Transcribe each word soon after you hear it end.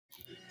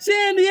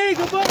San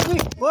Diego, buddy.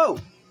 Whoa.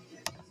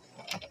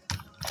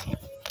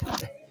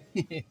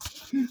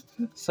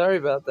 Sorry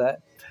about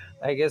that.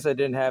 I guess I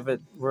didn't have it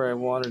where I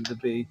wanted to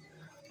be.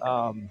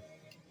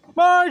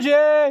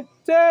 Margie,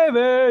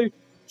 Davey,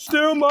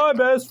 still my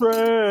best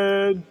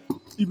friend,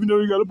 even though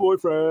you got a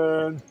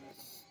boyfriend.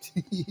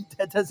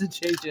 That doesn't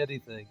change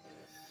anything.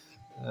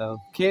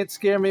 Can't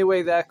scare me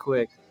away that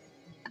quick.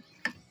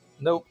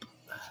 Nope.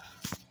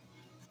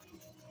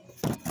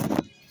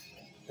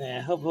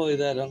 Yeah, hopefully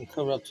that don't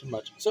cover up too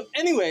much. So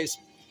anyways,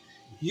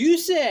 you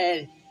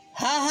said,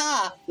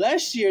 haha,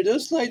 last year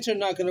those lights are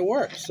not going to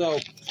work. So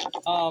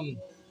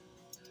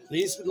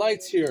these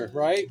lights here,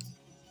 right?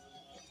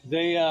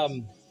 They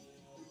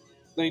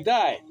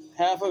died.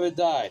 Half of it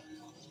died.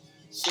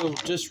 So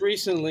just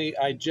recently,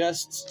 I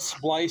just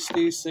spliced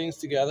these things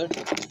together.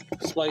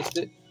 Spliced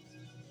it.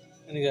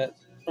 And you got,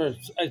 or,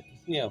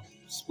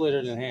 split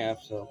it in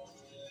half. So,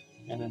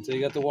 and then so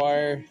you got the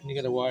wire, and you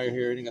got a wire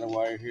here, and you got a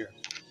wire here.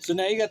 So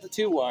now you got the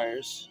two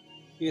wires.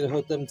 You got to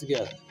hook them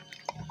together.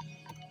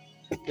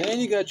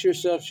 Then you got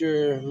yourself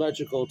your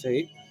electrical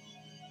tape.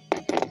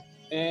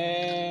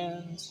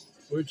 And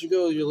where'd you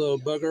go, you little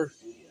bugger?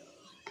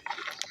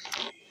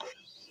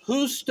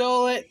 Who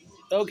stole it?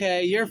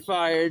 Okay, you're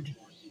fired.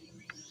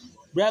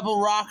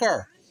 Rebel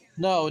Rocker.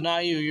 No,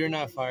 not you. You're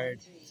not fired.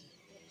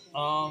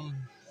 Uh-oh.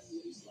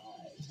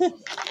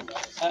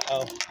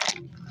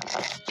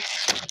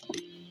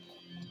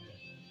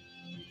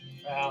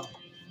 Wow.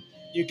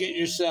 You get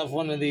yourself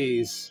one of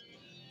these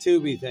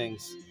tubey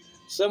things.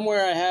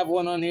 Somewhere I have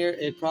one on here.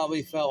 It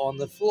probably fell on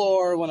the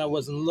floor when I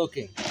wasn't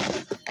looking.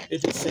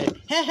 It just said,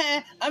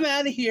 ha, I'm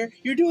out of here.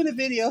 You're doing a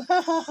video.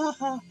 Ha, ha, ha,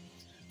 ha.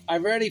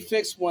 I've already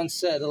fixed one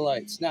set of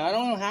lights. Now, I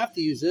don't have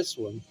to use this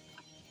one.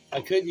 I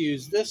could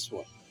use this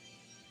one.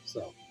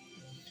 So,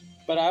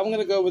 but I'm going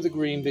to go with the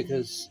green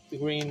because the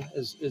green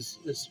is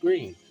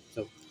green.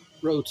 So,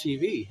 Row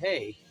TV,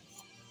 hey.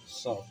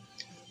 So,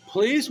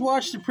 please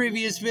watch the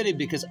previous video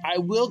because I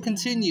will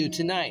continue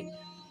tonight.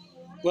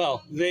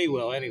 Well, they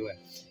will anyway.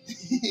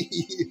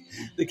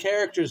 The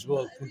characters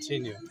will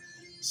continue.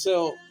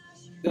 So,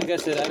 like I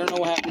said, I don't know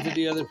what happened to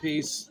the other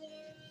piece.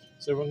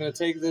 So, we're going to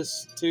take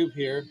this tube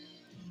here.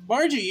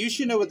 Margie, you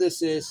should know what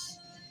this is.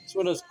 It's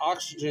one of those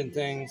oxygen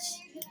things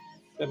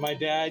that my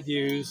dad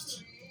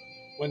used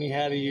when he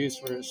had to use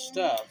for his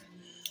stuff.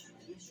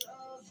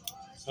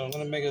 So I'm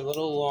going to make it a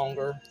little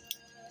longer.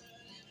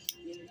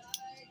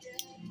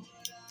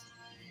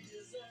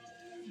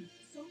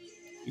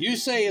 You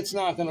say it's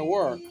not going to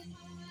work.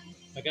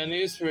 I got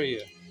news for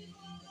you.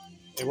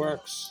 It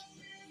works.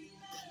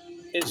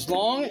 As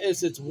long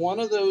as it's one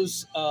of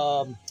those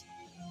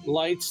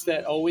lights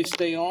that always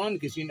stay on,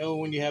 because you know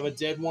when you have a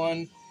dead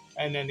one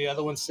and then the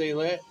other one stay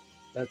lit,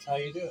 that's how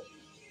you do it.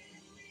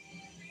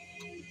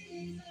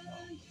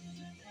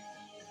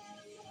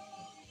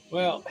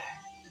 Well,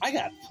 I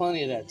got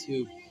plenty of that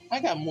tube. I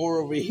got more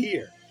over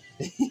here.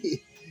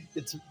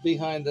 It's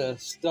behind the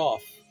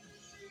stuff.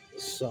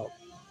 So.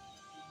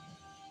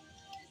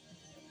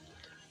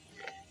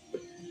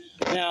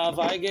 Now, if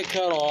I get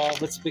cut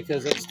off, it's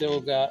because I still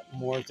got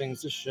more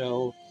things to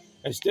show.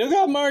 I still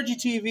got Margie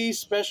TV's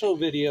special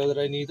video that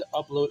I need to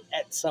upload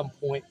at some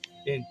point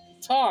in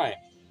time.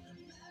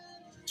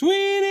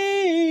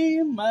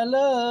 Tweety, my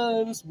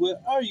loves, where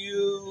are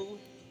you?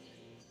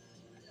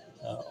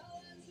 Oh.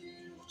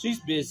 She's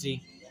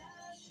busy.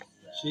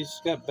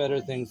 She's got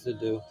better things to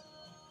do.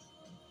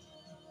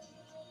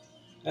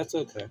 That's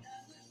okay.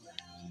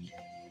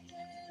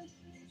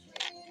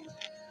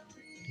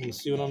 You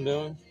see what I'm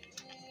doing?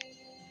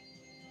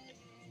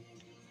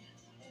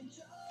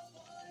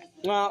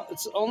 Well,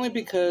 it's only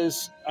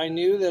because I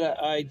knew that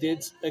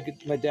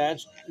my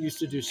dad used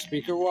to do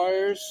speaker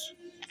wires.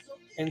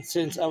 And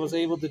since I was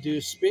able to do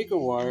speaker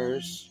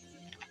wires,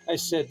 I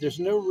said there's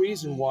no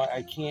reason why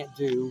I can't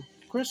do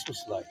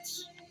Christmas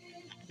lights.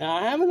 Now,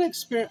 I haven't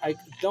experienced, I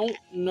don't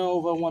know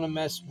if I want to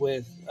mess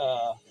with,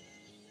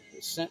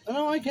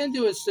 no, I can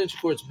do extension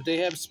cords, but they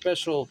have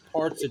special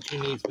parts that you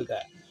need for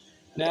that.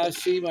 Now,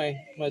 see,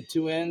 my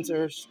two ends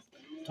are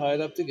tied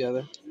up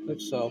together, like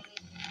so.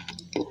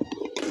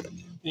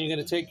 And you're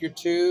going to take your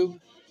tube.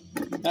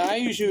 Now, I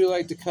usually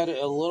like to cut it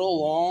a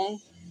little long,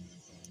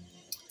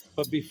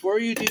 but before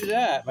you do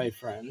that, my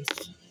friends,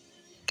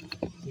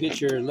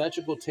 get your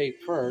electrical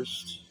tape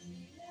first.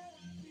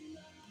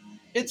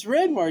 It's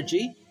red,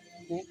 Margie.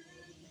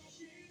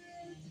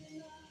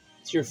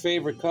 It's your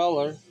favorite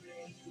color.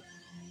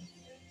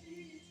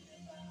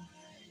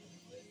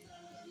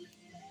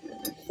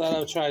 Thought I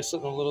would try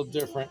something a little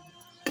different.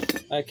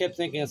 I kept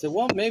thinking, I said,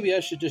 well, maybe I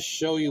should just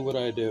show you what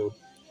I do.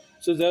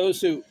 So those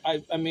who,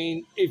 I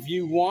mean, if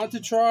you want to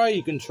try,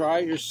 you can try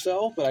it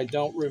yourself, but I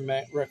don't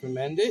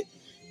recommend it.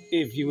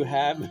 If you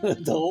have an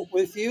adult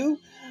with you,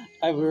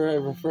 I would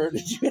refer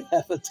that you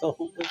have an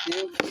adult with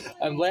you.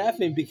 I'm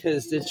laughing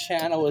because this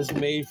channel is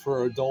made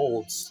for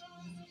adults.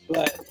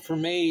 But for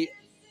me,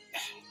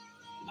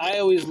 I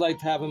always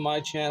liked having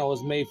my channel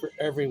as made for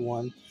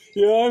everyone.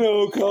 Yeah, I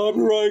know,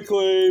 copyright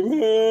claim.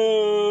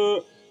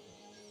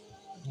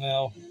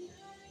 Well,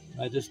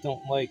 I just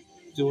don't like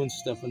doing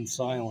stuff in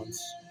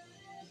silence.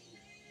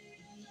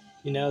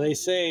 You know, they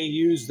say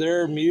use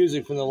their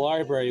music from the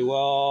library.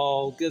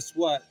 Well, guess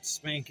what,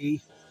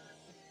 Spanky?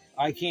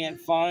 I can't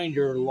find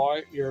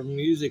your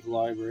music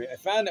library. I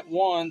found it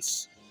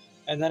once,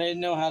 and then I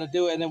didn't know how to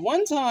do it. And then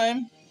one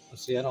time,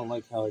 let's see, I don't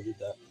like how I did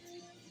that.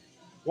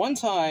 One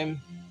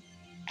time,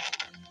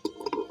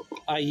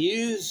 I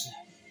used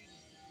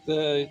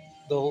the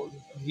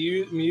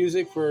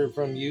music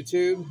from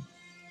YouTube,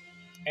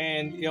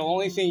 and the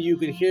only thing you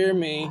could hear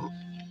me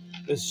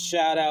was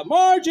shout out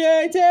Margie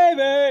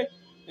TV,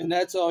 and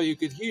that's all you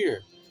could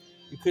hear.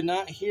 You could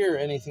not hear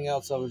anything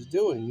else I was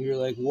doing. You're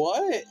like,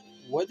 what?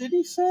 What did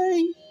he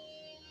say?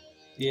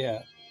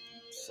 Yeah.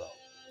 So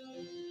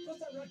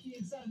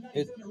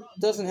it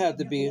doesn't have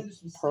to be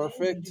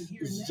perfect.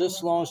 It's just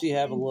as long as you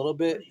have a little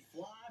bit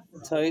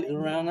tight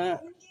around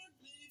that.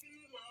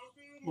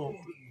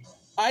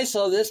 I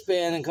saw this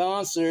band in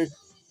concert.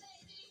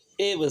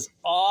 It was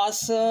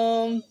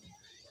awesome.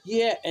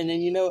 Yeah, and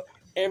then, you know,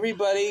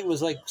 everybody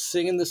was like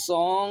singing the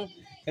song,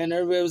 and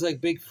everybody was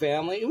like big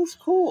family. It was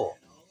cool.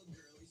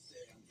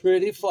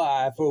 Pretty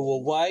fly for a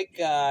white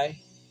guy.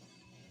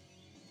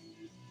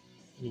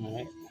 All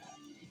right.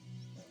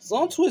 As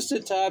long as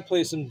Twisted Todd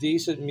plays some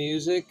decent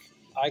music,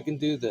 I can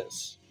do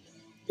this.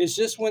 It's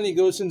just when he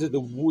goes into the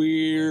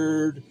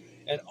weird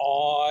and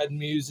odd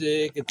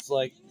music, it's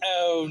like,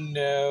 oh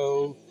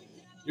no,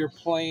 you're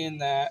playing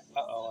that.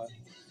 Uh-oh,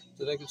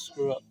 did I just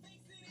screw up?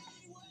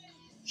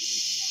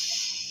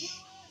 Shh,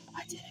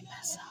 I didn't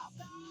mess up.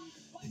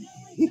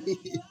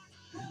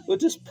 Well,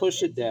 just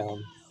push it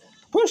down.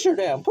 Push her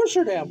down, push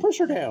her down, push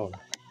her down.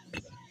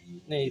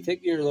 Now you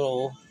take your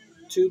little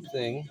tube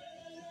thing.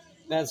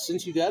 Now,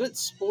 since you got it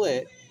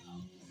split,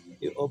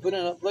 you open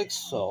it up like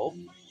so,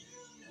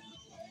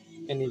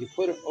 and then you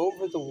put it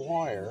over the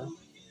wire.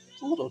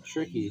 It's a little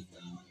tricky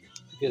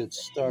to get it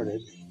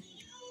started.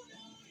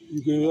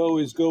 You can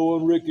always go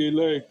on Ricky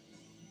Lake.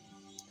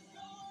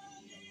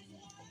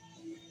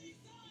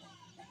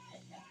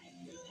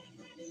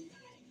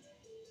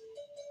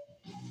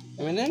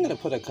 I mean, I'm going to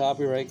put a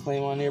copyright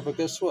claim on here, but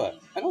guess what?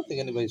 I don't think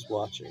anybody's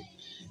watching.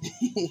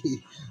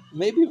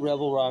 Maybe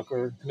Rebel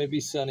Rocker, maybe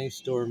Sunny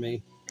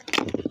Stormy.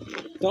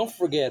 Don't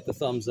forget the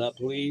thumbs up,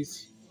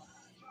 please.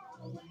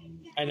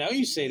 I know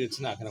you say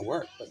it's not going to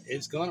work, but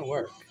it's going to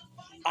work.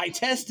 I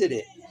tested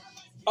it.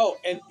 Oh,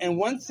 and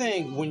one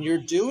thing, when you're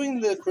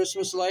doing the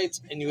Christmas lights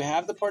and you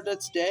have the part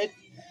that's dead,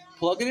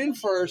 plug it in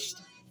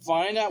first,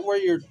 find out where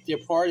your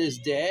part is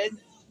dead,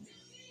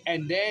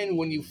 and then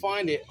when you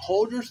find it,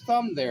 hold your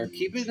thumb there,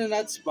 keep it in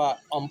that spot,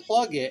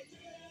 unplug it,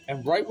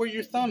 and right where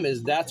your thumb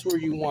is, that's where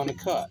you want to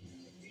cut.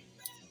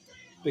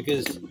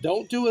 Because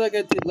don't do it like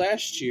I did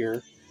last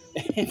year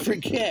and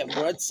forget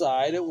what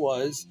side it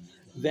was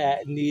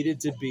that needed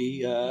to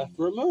be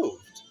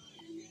removed.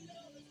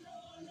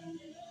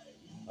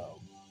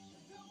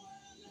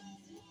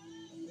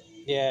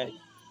 Yeah,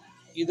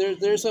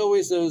 there's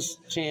always those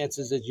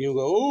chances that you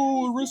go,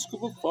 oh, risk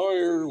of a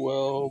fire.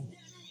 Well,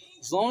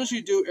 as long as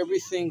you do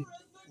everything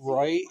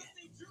right,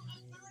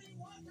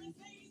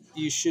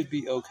 you should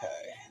be okay.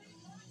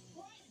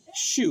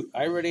 Shoot,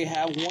 I already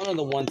have one of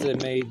the ones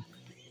that I made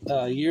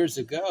years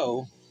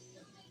ago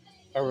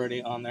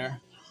already on there.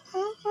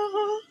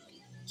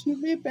 To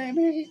me,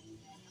 baby.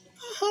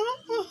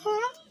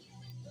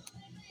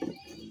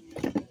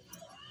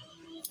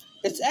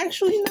 It's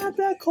actually not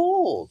that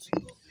cold.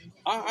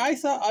 I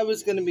thought I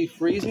was going to be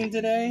freezing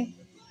today,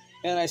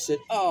 and I said,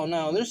 oh,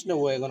 no, there's no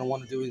way I'm going to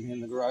want to do anything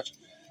in the garage.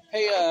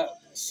 Hey,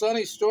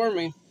 Sunny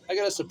Stormy, I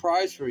got a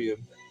surprise for you.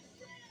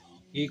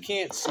 You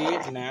can't see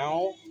it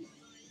now,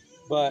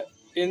 but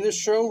in the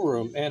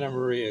showroom, Anna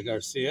Maria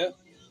Garcia,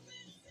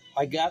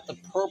 I got the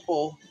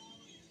purple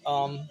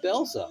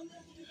bells up.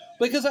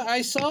 Because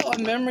I saw a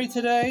memory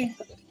today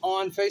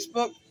on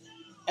Facebook,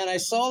 and I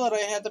saw that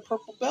I had the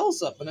purple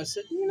bells up, and I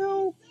said, you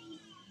know,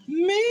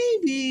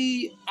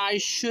 maybe I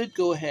should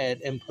go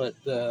ahead and put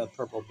the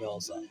purple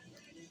bells up.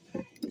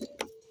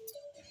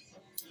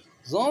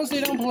 As long as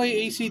they don't play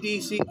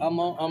AC/DC,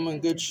 I'm in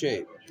good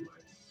shape.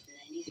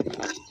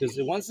 Because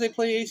once they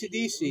play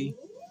AC/DC,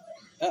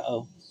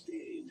 uh-oh.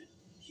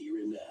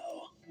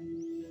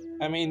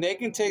 I mean, they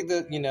can take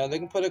the, you know, they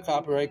can put a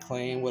copyright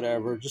claim,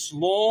 whatever, just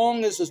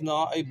long as it's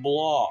not a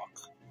block.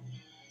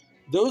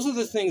 Those are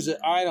the things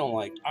that I don't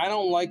like. I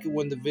don't like it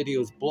when the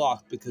video is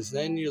blocked, because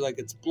then you're like,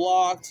 it's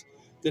blocked,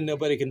 then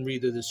nobody can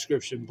read the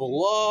description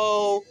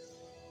below,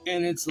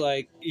 and it's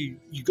like, you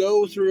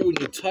go through and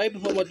you type a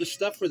whole bunch of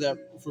stuff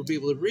for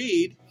people to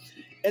read,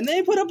 and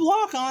they put a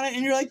block on it,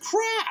 and you're like,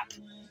 crap!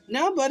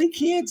 Nobody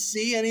can't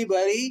see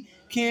anybody,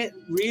 can't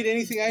read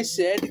anything I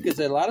said, because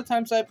a lot of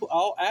times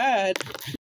I'll add